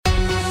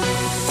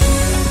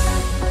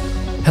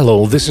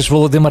Hello, this is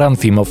Volodymyr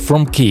Anfimov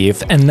from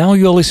Kiev, and now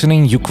you're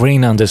listening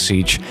Ukraine Under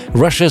Siege,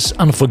 Russia's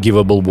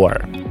unforgivable war.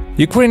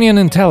 Ukrainian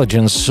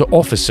intelligence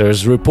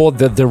officers report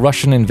that the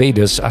Russian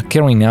invaders are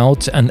carrying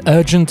out an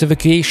urgent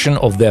evacuation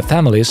of their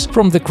families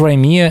from the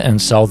Crimea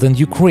and southern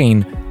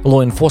Ukraine.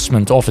 Law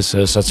enforcement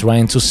officers are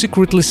trying to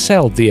secretly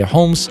sell their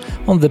homes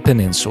on the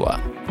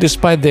peninsula.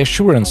 Despite the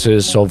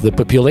assurances of the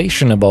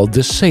population about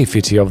the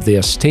safety of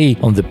their stay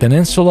on the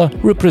peninsula,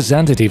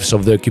 representatives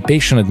of the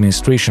occupation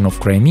administration of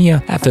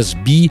Crimea,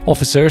 FSB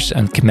officers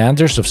and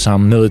commanders of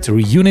some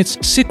military units,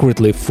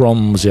 secretly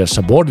from their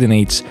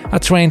subordinates, are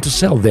trying to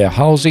sell their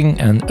housing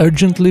and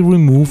urgently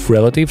remove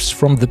relatives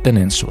from the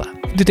peninsula.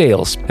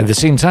 Details. At the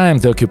same time,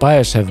 the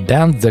occupiers have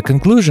banned the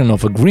conclusion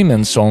of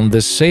agreements on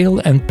the sale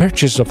and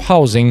purchase of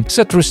housing,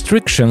 set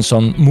restrictions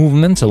on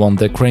movement along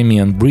the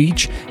Crimean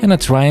Bridge, and are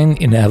trying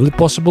in every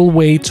possible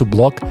way to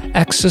block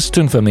access to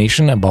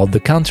information about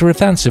the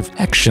counteroffensive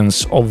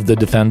actions of the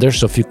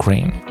defenders of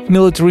Ukraine.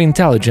 Military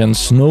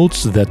intelligence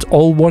notes that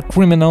all war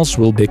criminals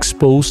will be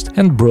exposed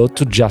and brought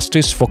to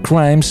justice for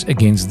crimes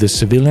against the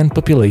civilian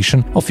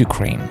population of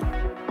Ukraine.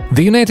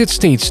 The United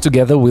States,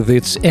 together with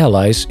its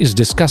allies, is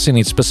discussing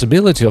its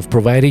possibility of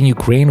providing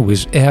Ukraine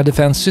with air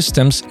defense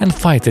systems and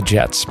fighter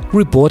jets,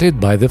 reported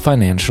by the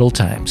Financial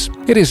Times.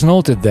 It is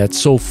noted that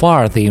so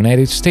far the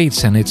United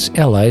States and its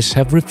allies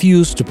have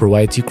refused to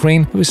provide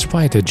Ukraine with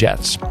fighter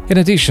jets. In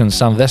addition,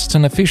 some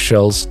Western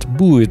officials,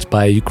 buoyed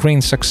by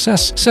Ukraine's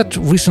success, said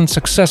recent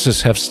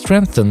successes have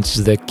strengthened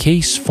the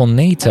case for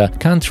NATO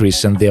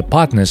countries and their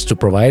partners to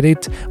provide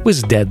it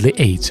with deadly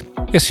aid.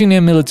 A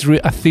senior military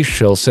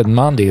official said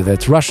Monday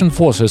that Russian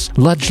forces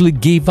largely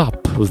gave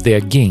up with their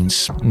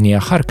gains near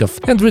Kharkov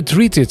and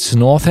retreated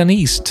north and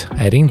east,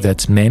 adding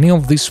that many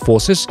of these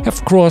forces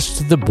have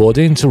crossed the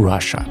border into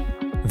Russia.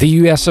 The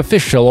US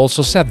official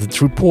also said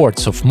that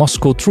reports of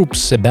Moscow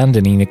troops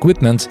abandoning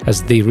equipment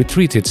as they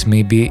retreated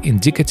may be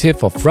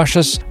indicative of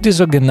Russia's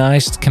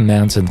disorganized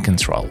command and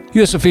control.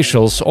 US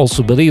officials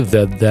also believe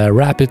that the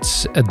rapid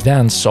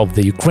advance of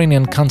the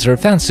Ukrainian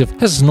counteroffensive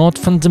has not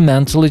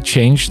fundamentally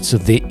changed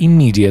the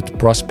immediate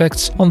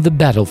prospects on the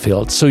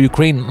battlefield, so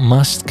Ukraine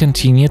must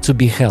continue to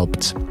be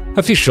helped.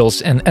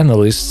 Officials and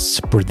analysts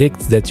predict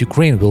that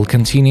Ukraine will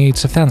continue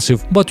its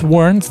offensive, but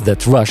warned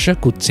that Russia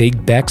could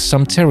take back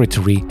some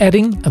territory,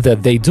 adding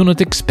that they do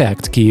not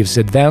expect Kyiv's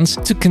advance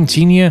to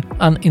continue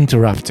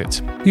uninterrupted.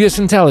 US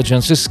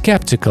intelligence is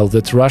skeptical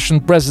that Russian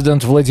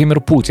President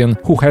Volodymyr Putin,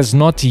 who has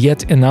not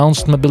yet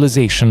announced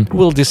mobilization,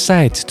 will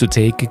decide to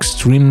take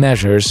extreme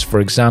measures,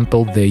 for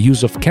example, the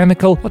use of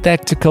chemical or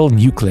tactical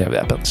nuclear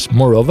weapons.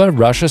 Moreover,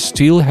 Russia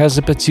still has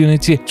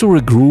opportunity to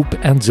regroup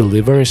and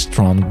deliver a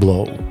strong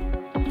blow.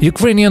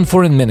 Ukrainian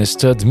Foreign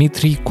Minister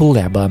Dmitry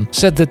Kuleba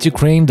said that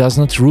Ukraine does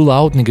not rule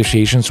out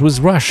negotiations with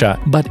Russia,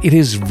 but it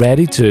is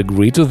ready to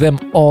agree to them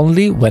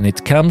only when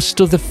it comes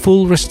to the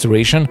full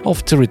restoration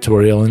of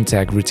territorial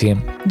integrity.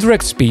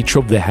 Direct speech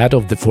of the head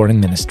of the Foreign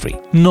Ministry.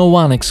 No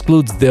one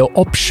excludes the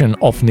option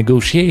of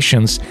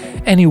negotiations.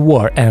 Any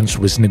war ends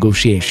with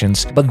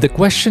negotiations, but the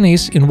question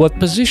is in what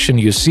position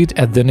you sit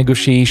at the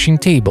negotiation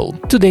table.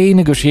 Today,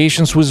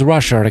 negotiations with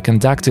Russia are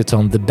conducted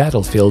on the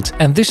battlefield,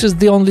 and this is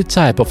the only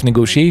type of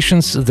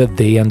negotiations that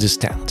they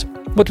understand.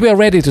 But we are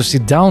ready to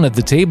sit down at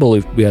the table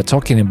if we are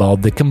talking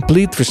about the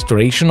complete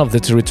restoration of the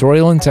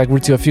territorial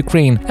integrity of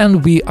Ukraine,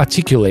 and we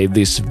articulate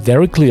this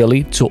very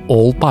clearly to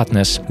all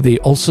partners. They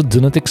also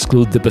do not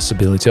exclude the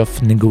possibility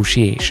of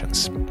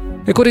negotiations.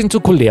 According to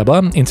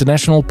Kuleba,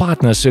 international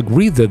partners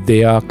agree that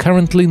there are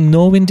currently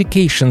no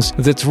indications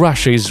that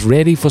Russia is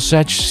ready for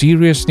such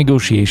serious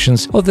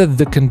negotiations or that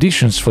the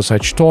conditions for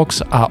such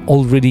talks are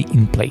already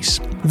in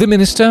place. The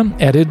minister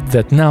added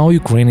that now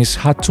Ukraine is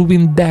hard to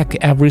win back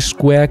every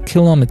square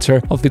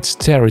kilometer of its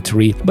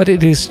territory, but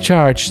it is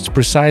charged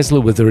precisely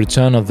with the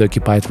return of the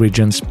occupied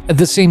regions. At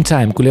the same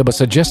time, Kuleba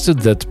suggested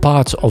that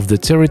part of the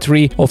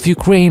territory of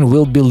Ukraine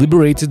will be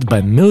liberated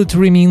by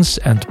military means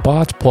and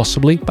part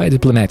possibly by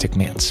diplomatic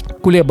means.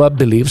 Kuleba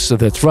believes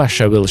that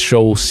Russia will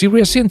show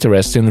serious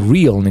interest in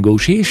real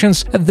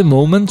negotiations at the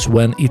moment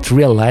when it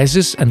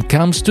realizes and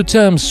comes to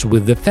terms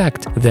with the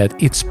fact that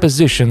its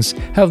positions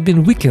have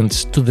been weakened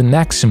to the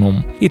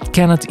maximum. It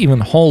cannot even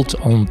hold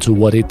on to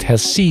what it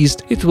has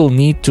seized. It will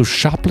need to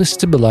sharply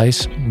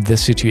stabilize the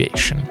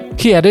situation.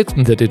 He added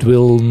that it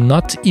will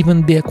not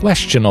even be a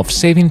question of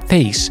saving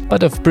face,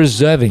 but of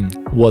preserving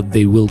what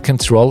they will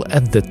control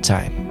at that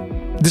time.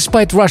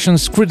 Despite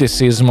Russians'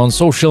 criticism on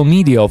social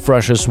media of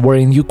Russia's war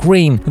in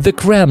Ukraine, the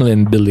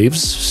Kremlin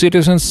believes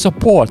citizens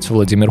support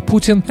Vladimir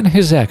Putin and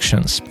his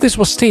actions. This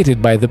was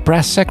stated by the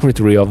press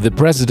secretary of the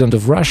President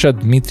of Russia,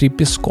 Dmitry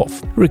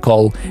Peskov.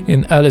 Recall,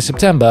 in early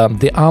September,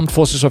 the armed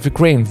forces of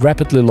Ukraine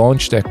rapidly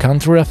launched a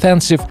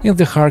counter-offensive in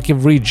the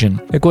Kharkiv region.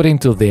 According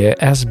to the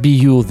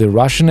SBU, the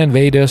Russian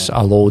invaders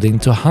are loading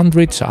to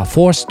hundreds, are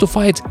forced to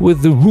fight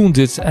with the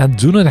wounded and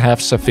do not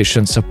have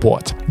sufficient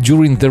support.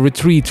 During the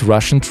retreat,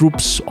 Russian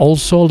troops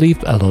also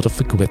leave a lot of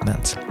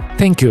equipment.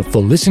 Thank you for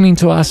listening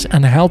to us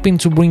and helping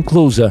to bring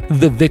closer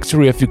the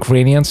victory of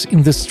Ukrainians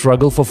in the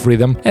struggle for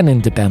freedom and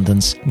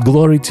independence.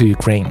 Glory to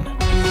Ukraine!